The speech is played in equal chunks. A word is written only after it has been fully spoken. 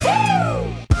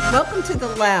Welcome to the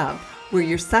lab, where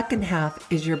your second half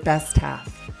is your best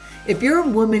half. If you're a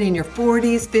woman in your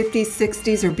 40s, 50s,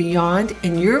 60s, or beyond,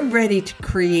 and you're ready to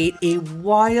create a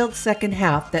wild second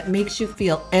half that makes you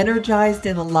feel energized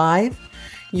and alive,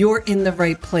 you're in the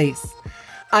right place.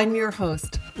 I'm your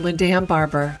host, LaDan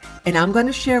Barber, and I'm going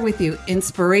to share with you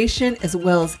inspiration as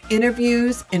well as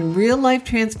interviews and real-life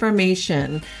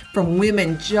transformation from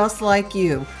women just like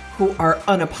you who are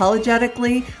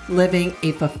unapologetically living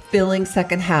a fulfilling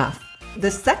second half. The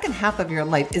second half of your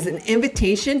life is an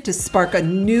invitation to spark a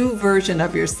new version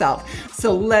of yourself.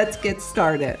 So let's get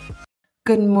started.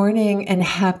 Good morning and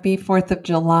happy 4th of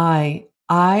July.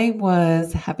 I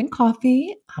was having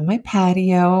coffee on my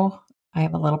patio. I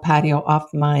have a little patio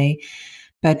off my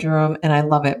bedroom and I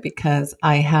love it because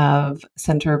I have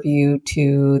center view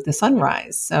to the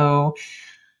sunrise. So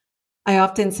I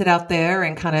often sit out there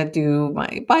and kind of do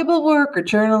my Bible work or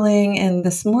journaling. And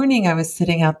this morning I was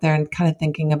sitting out there and kind of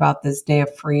thinking about this day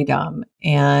of freedom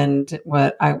and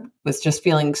what I was just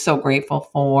feeling so grateful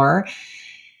for.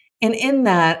 And in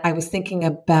that, I was thinking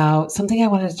about something I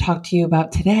wanted to talk to you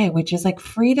about today, which is like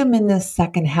freedom in this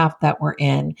second half that we're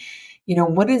in. You know,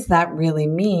 what does that really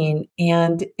mean?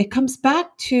 And it comes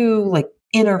back to like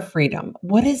inner freedom.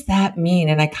 What does that mean?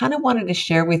 And I kind of wanted to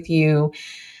share with you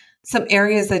some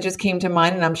areas that just came to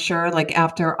mind. And I'm sure like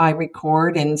after I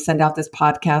record and send out this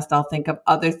podcast, I'll think of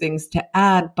other things to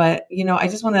add. But, you know, I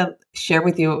just want to share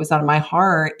with you what was on my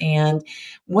heart and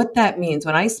what that means.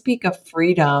 When I speak of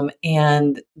freedom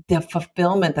and the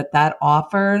fulfillment that that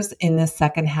offers in the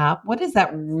second half, what does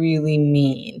that really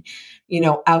mean? You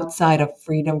know, outside of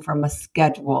freedom from a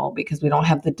schedule, because we don't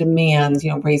have the demands,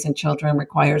 you know, raising children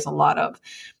requires a lot of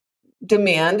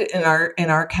demand in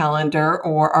our calendar,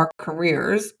 or our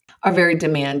careers are very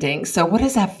demanding. So what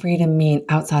does that freedom mean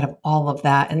outside of all of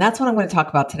that? And that's what I'm going to talk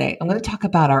about today. I'm going to talk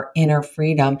about our inner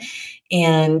freedom.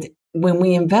 And when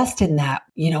we invest in that,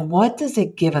 you know, what does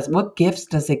it give us? What gifts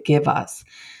does it give us?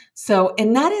 So,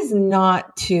 and that is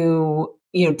not to,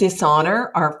 you know,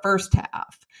 dishonor our first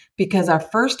half, because our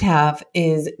first half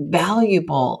is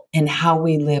valuable in how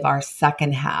we live our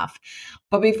second half.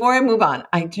 But before I move on,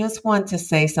 I just want to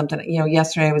say something. You know,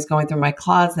 yesterday I was going through my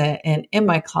closet, and in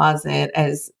my closet,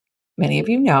 as many of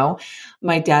you know,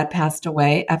 my dad passed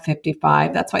away at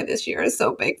 55. That's why this year is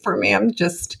so big for me. I'm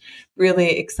just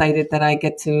really excited that I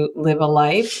get to live a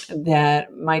life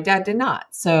that my dad did not.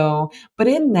 So, but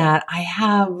in that, I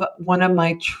have one of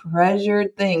my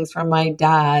treasured things from my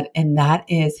dad, and that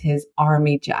is his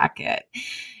army jacket.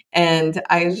 And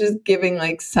I was just giving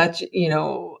like such, you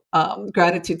know,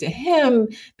 gratitude to him,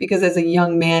 because as a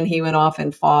young man, he went off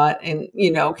and fought and,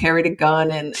 you know, carried a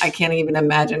gun. And I can't even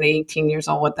imagine at 18 years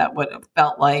old what that would have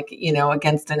felt like, you know,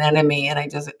 against an enemy. And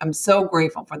I'm so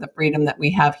grateful for the freedom that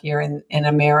we have here in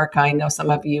America. I know some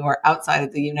of you are outside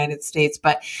of the United States,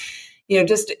 but, you know,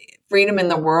 just freedom in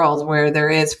the world where there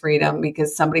is freedom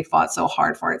because somebody fought so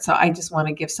hard for it. So I just want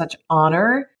to give such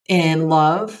honor and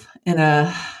love and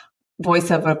a voice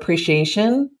of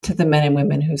appreciation to the men and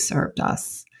women who served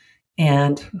us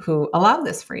and who allowed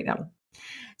this freedom.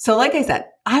 So like I said,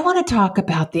 I want to talk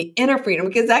about the inner freedom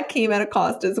because that came at a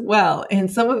cost as well. And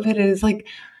some of it is like,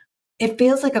 it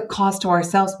feels like a cost to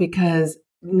ourselves because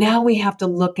now we have to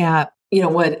look at, you know,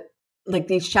 what, like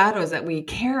these shadows that we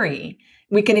carry,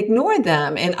 we can ignore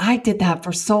them. And I did that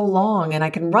for so long, and I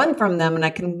can run from them and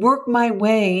I can work my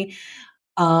way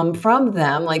from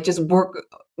them, like just work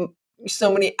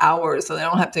so many hours so they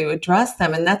don't have to address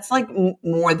them. And that's like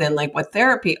more than like what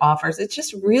therapy offers. It's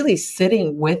just really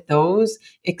sitting with those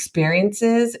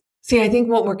experiences. See, I think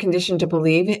what we're conditioned to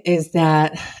believe is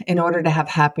that in order to have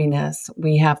happiness,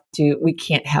 we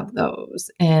can't have those.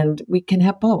 And we can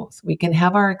have both. We can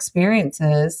have our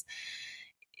experiences,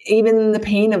 even the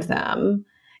pain of them,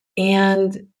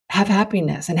 and have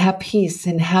happiness and have peace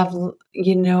and have,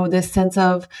 you know, this sense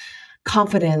of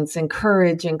confidence and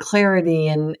courage and clarity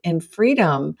and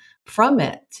freedom from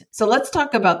it. So let's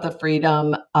talk about the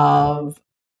freedom of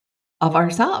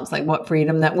ourselves, like what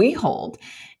freedom that we hold.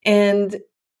 And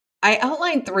I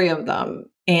outlined 3 of them.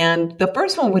 And the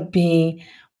first one would be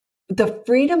the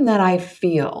freedom that I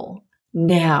feel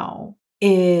now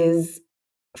is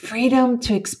freedom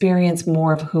to experience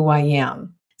more of who I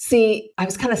am. See, I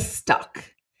was kind of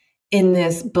stuck in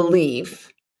this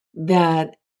belief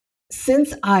that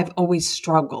since I've always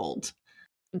struggled,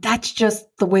 that's just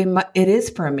the way it is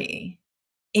for me.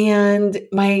 And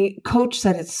my coach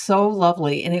said it's so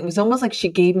lovely. And it was almost like she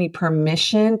gave me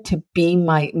permission to be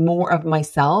more of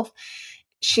myself.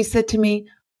 She said to me,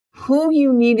 who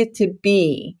you needed to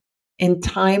be in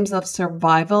times of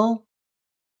survival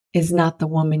is not the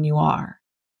woman you are.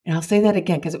 And I'll say that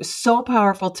again because it was so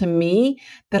powerful to me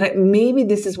that maybe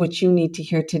this is what you need to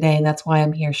hear today. And that's why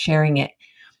I'm here sharing it.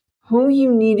 Who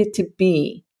you needed to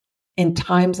be in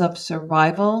times of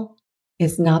survival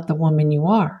is not the woman you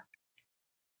are.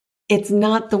 It's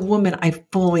not the woman I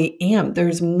fully am.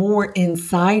 There's more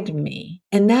inside me.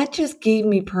 And that just gave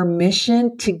me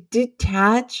permission to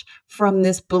detach from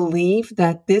this belief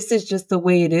that this is just the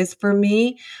way it is for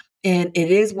me and it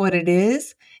is what it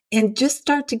is, and just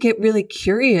start to get really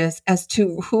curious as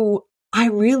to who I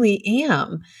really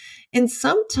am. And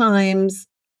sometimes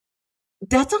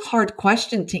that's a hard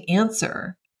question to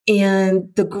answer.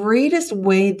 And the greatest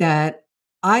way that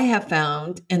I have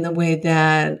found and the way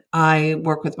that I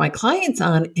work with my clients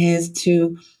on is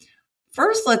to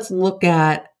first, let's look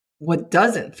at what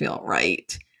doesn't feel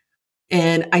right.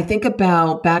 And I think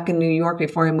about back in New York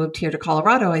before I moved here to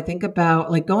Colorado, I think about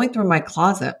like going through my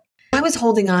closet. I was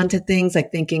holding on to things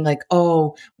like thinking like,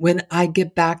 oh, when I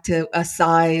get back to a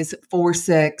size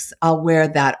 4-6, I'll wear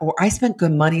that. Or I spent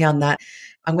good money on that.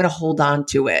 I'm going to hold on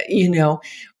to it,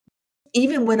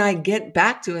 Even when I get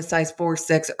back to a size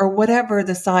 4-6 or whatever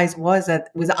the size was that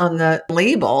was on the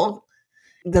label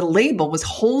was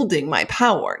holding my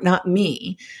power, not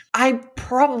me. I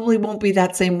probably won't be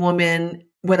that same woman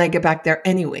when I get back there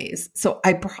anyways. So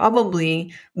I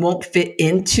probably won't fit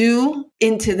into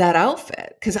that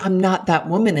outfit because I'm not that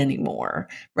woman anymore,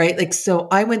 right? Like, so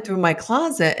I went through my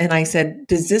closet and I said,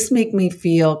 does this make me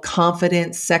feel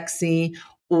confident, sexy,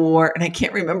 and I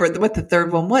can't remember what the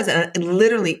third one was. And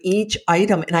literally each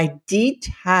item, and I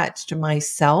detached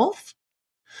myself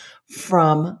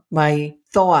from my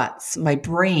thoughts, my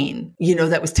brain,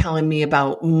 that was telling me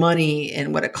about money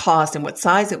and what it cost and what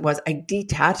size it was. I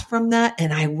detached from that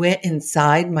and I went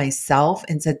inside myself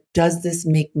and said, does this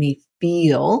make me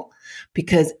feel?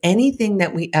 Because anything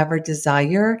that we ever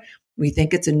desire, we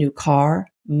think it's a new car,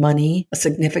 money, a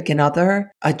significant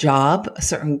other, a job, a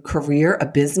certain career, a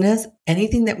business,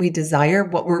 anything that we desire,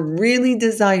 what we're really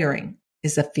desiring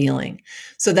is a feeling.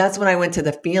 So that's when I went to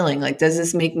the feeling, like, does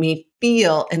this make me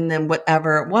feel? And then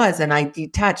whatever it was, and I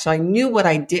detached. So I knew what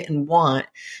I didn't want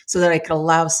so that I could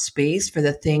allow space for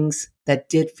the things that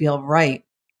did feel right.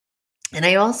 And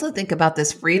I also think about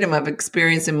this freedom of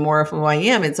experiencing more of who I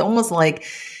am. It's almost like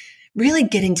really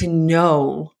getting to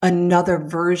know another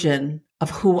version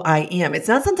of who I am. It's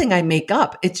not something I make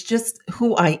up. It's just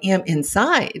who I am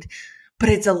inside, but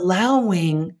it's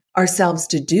allowing ourselves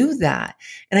to do that.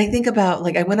 And I think about,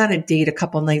 like, I went on a date a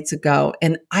couple nights ago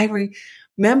and I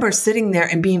remember sitting there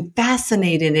and being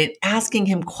fascinated and asking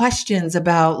him questions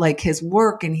about like his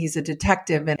work, and he's a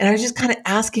detective. And I was just kind of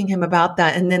asking him about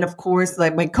that. And then of course,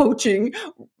 like my coaching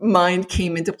mind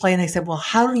came into play and I said, well,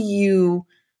 how do you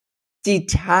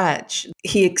detach?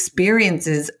 He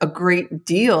experiences a great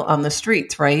deal on the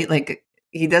streets, right? Like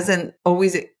he doesn't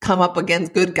always come up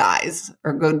against good guys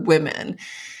or good women.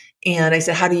 And I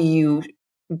said, how do you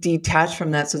detach from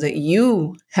that so that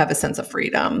you have a sense of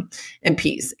freedom and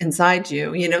peace inside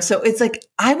you? So it's like,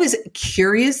 I was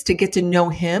curious to get to know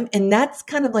him. And that's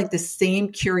kind of like the same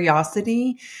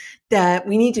curiosity that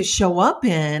we need to show up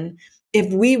in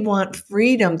if we want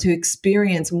freedom to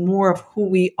experience more of who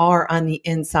we are on the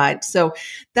inside. So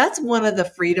that's one of the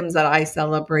freedoms that I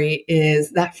celebrate,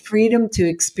 is that freedom to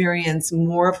experience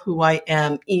more of who I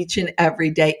am each and every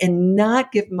day and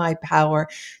not give my power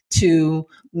to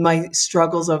my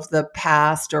struggles of the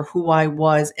past or who I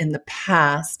was in the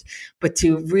past, but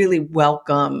to really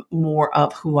welcome more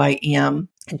of who I am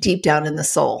deep down in the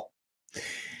soul.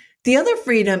 The other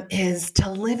freedom is to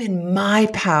live in my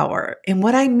power. And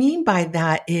what I mean by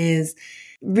that is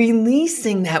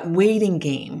releasing that waiting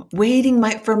game, waiting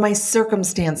for my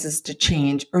circumstances to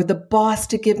change, or the boss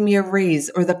to give me a raise,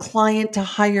 or the client to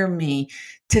hire me,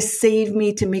 to save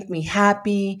me, to make me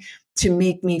happy, to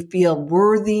make me feel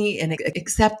worthy and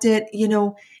accepted.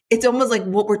 It's almost like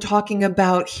what we're talking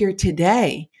about here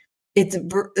today. It's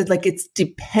like it's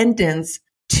dependence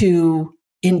to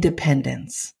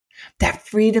independence. That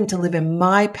freedom to live in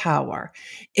my power,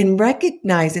 in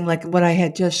recognizing, like what I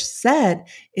had just said,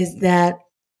 is that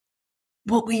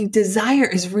what we desire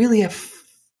is really a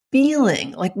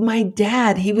feeling. Like my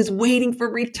dad, he was waiting for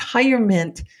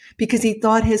retirement because he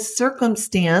thought his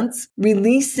circumstance,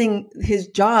 releasing his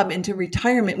job into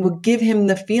retirement, would give him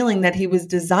the feeling that he was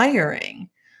desiring.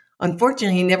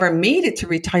 Unfortunately, he never made it to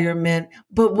retirement.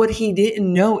 But what he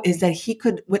didn't know is that he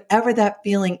could, whatever that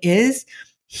feeling is,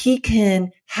 he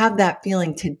can have that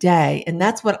feeling today. And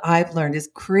that's what I've learned, is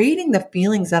creating the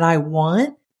feelings that I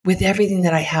want with everything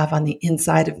that I have on the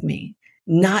inside of me.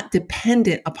 not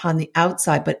dependent upon the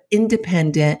outside, but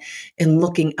independent and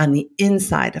looking on the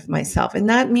inside of myself. And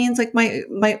that means like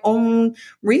my own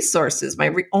resources,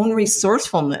 own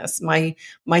resourcefulness, my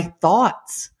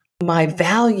thoughts, my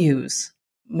values,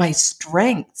 my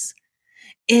strengths.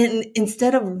 And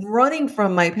instead of running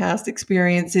from my past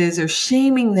experiences or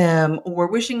shaming them or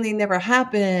wishing they never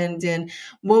happened and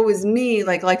woe is me,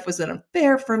 like life was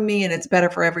unfair for me and it's better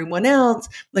for everyone else,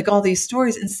 like all these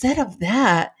stories, instead of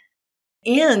that,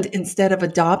 and instead of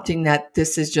adopting that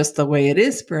this is just the way it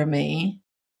is for me,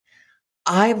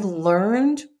 I've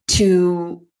learned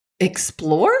to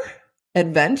explore,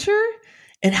 adventure,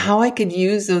 and how I could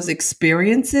use those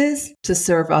experiences to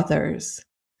serve others.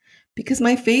 Because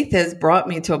my faith has brought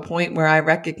me to a point where I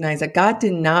recognize that God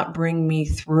did not bring me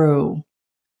through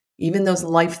even those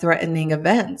life-threatening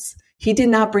events. He did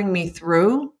not bring me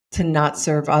through to not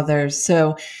serve others.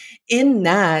 So in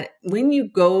that, when you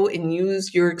go and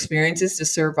use your experiences to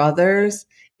serve others,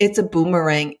 it's a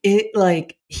boomerang. It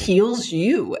like heals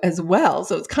you as well.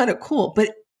 So it's kind of cool.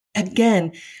 But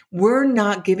again, we're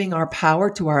not giving our power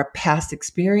to our past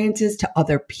experiences, to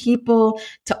other people,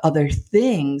 to other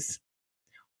things.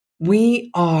 We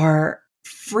are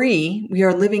free. We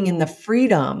are living in the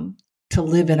freedom to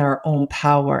live in our own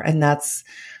power. And that's,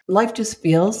 life just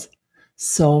feels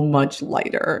so much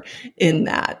lighter in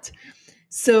that.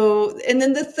 So, and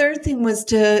then the third thing was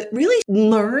to really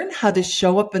learn how to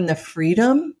show up in the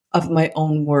freedom of my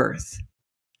own worth.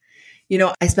 You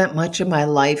know, I spent much of my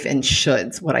life in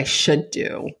shoulds, what I should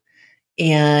do,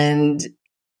 and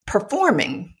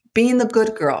performing, being the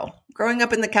good girl, growing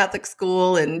up in the Catholic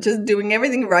school and just doing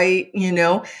everything right, you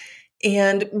know.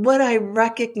 And what I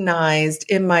recognized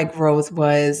in my growth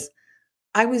was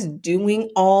I was doing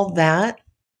all that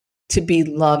to be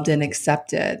loved and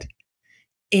accepted.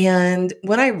 And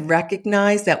when I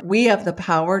recognized that we have the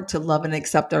power to love and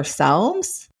accept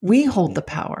ourselves, we hold the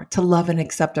power to love and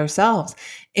accept ourselves.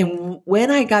 And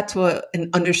when I got to an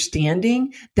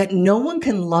understanding that no one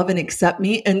can love and accept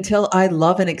me until I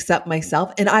love and accept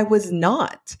myself, and I was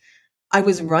not. I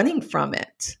was running from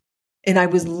it. And I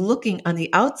was looking on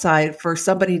the outside for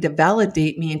somebody to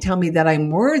validate me and tell me that I'm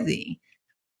worthy.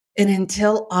 And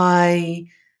until I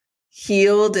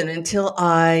healed and until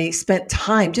I spent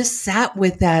time, just sat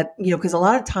with that, you know, because a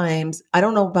lot of times, I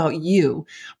don't know about you,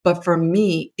 but for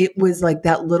me, it was like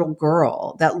that little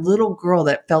girl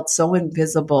that felt so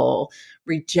invisible,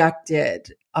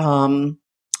 rejected,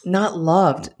 not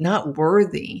loved, not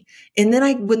worthy. And then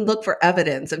I would look for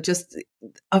evidence of just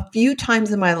a few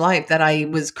times in my life that I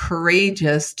was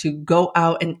courageous to go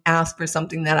out and ask for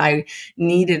something that I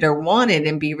needed or wanted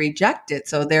and be rejected.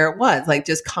 So there it was, like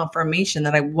just confirmation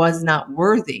that I was not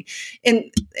worthy.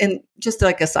 And just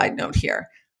like a side note here,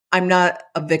 I'm not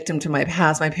a victim to my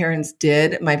past. My parents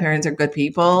are good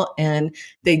people and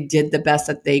they did the best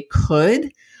that they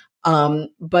could.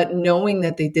 But knowing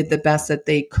that they did the best that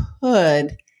they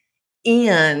could,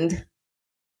 and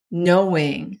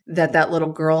knowing that that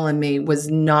little girl in me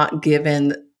was not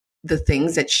given the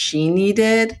things that she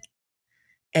needed,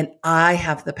 and I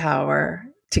have the power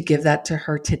to give that to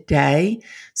her today.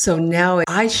 So now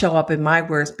I show up in my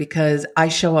worth because I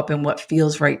show up in what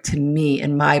feels right to me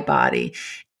in my body.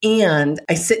 And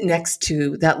I sit next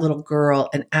to that little girl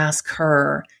and ask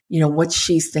her, you know, what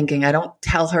she's thinking. I don't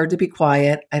tell her to be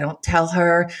quiet. I don't tell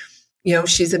her, you know,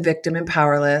 she's a victim and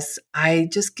powerless. I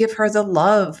just give her the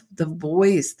love, the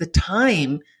voice, the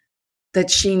time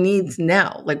that she needs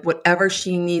now. Like whatever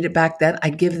she needed back then, I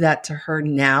give that to her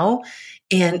now.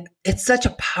 And it's such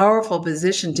a powerful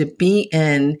position to be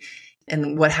in.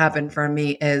 And what happened for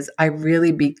me is I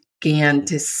really began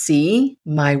to see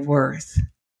my worth.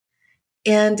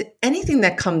 And anything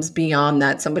that comes beyond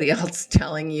that, somebody else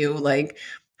telling you like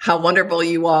how wonderful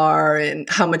you are and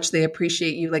how much they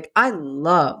appreciate you. Like I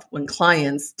love when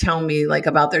clients tell me like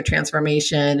about their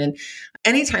transformation, and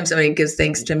anytime somebody gives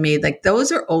thanks to me, like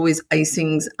those are always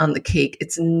icings on the cake.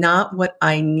 It's not what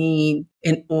I need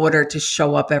in order to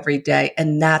show up every day.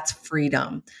 And that's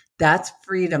freedom. That's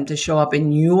freedom to show up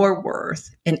in your worth,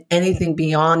 and anything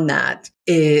beyond that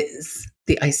is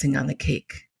the icing on the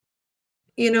cake.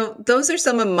 You know, those are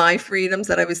some of my freedoms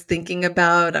that I was thinking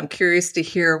about. I'm curious to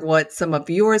hear what some of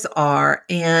yours are.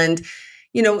 And,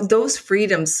 you know, those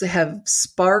freedoms have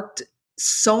sparked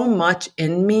so much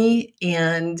in me,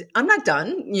 and I'm not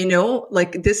done, you know,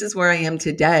 like this is where I am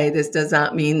today. This does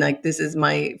not mean like this is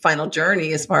my final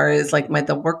journey as far as like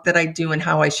the work that I do and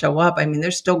how I show up. I mean,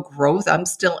 there's still growth. I'm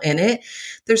still in it.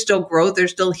 There's still growth.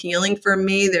 There's still healing for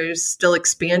me. There's still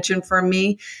expansion for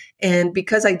me. And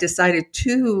because I decided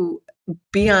to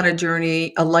be on a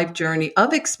journey, a life journey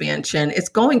of expansion, it's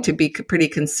going to be pretty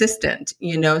consistent,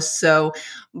 so,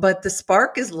 but the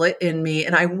spark is lit in me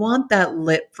and I want that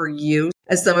lit for you.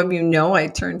 As some of you know, I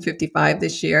turned 55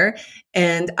 this year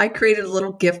and I created a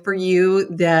little gift for you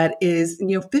that is,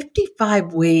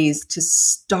 55 ways to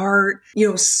start,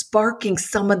 sparking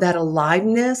some of that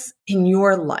aliveness in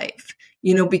your life,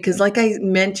 because like I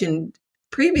mentioned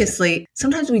previously,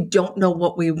 sometimes we don't know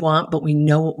what we want, but we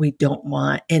know what we don't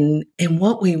want. And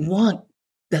what we want,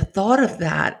 the thought of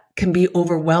that can be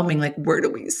overwhelming. Like, where do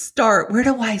we start? Where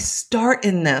do I start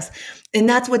in this? And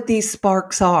that's what these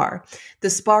sparks are. The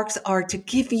sparks are to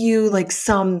give you like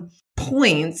some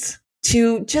points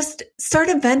to just start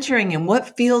adventuring in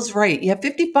what feels right. You have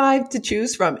 55 to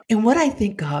choose from. And what I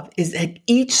think of is that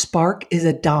each spark is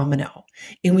a domino.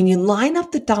 And when you line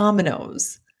up the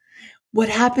dominoes, what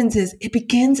happens is it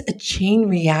begins a chain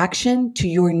reaction to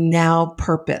your now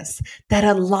purpose, that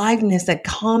aliveness that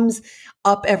comes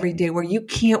up every day where you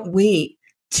can't wait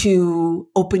to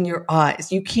open your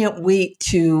eyes. You can't wait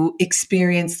to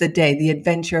experience the day, the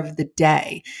adventure of the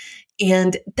day.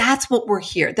 And that's what we're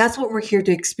here. That's what we're here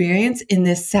to experience in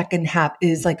this second half,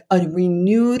 is like a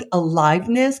renewed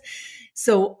aliveness.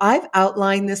 So I've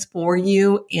outlined this for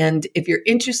you. And if you're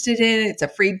interested in it, it's a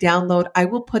free download. I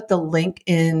will put the link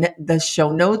in the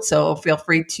show notes. So feel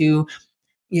free to,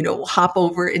 hop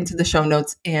over into the show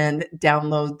notes and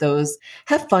download those.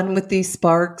 Have fun with these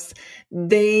sparks.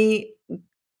 They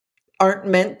aren't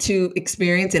meant to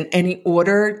experience in any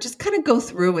order. Just kind of go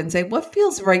through and say, what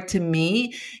feels right to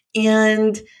me?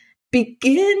 And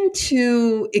begin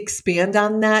to expand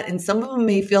on that. And some of them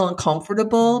may feel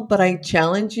uncomfortable, but I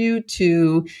challenge you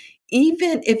to,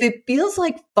 even if it feels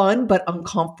like fun but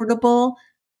uncomfortable,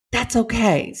 that's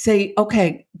okay. Say,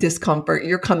 okay, discomfort,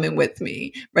 you're coming with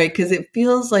me, right? Because it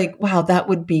feels like, wow, that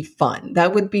would be fun.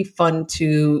 That would be fun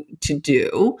to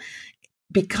do,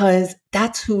 because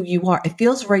that's who you are. It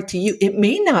feels right to you. It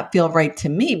may not feel right to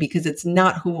me because it's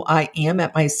not who I am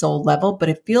at my soul level, but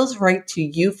it feels right to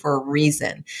you for a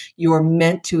reason. You're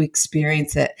meant to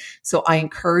experience it. So I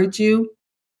encourage you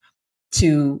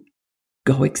to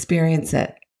go experience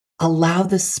it. Allow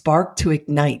the spark to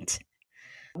ignite.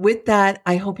 With that,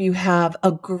 I hope you have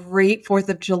a great 4th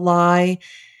of July.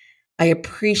 I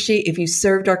appreciate if you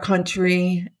served our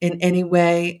country in any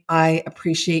way. I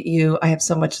appreciate you. I have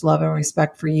so much love and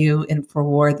respect for you and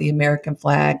for the American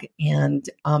flag. And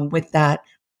with that,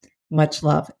 much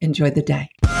love. Enjoy the day.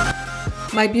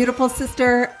 My beautiful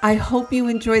sister, I hope you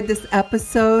enjoyed this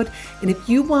episode. And if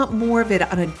you want more of it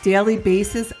on a daily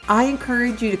basis, I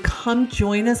encourage you to come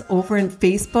join us over in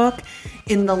Facebook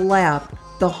in the lab,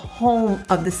 the home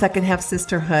of the Second Half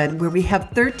Sisterhood, where we have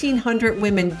 1,300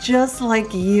 women just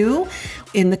like you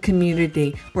in the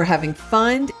community. We're having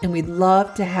fun and we'd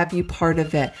love to have you part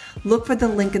of it. Look for the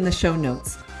link in the show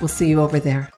notes. We'll see you over there.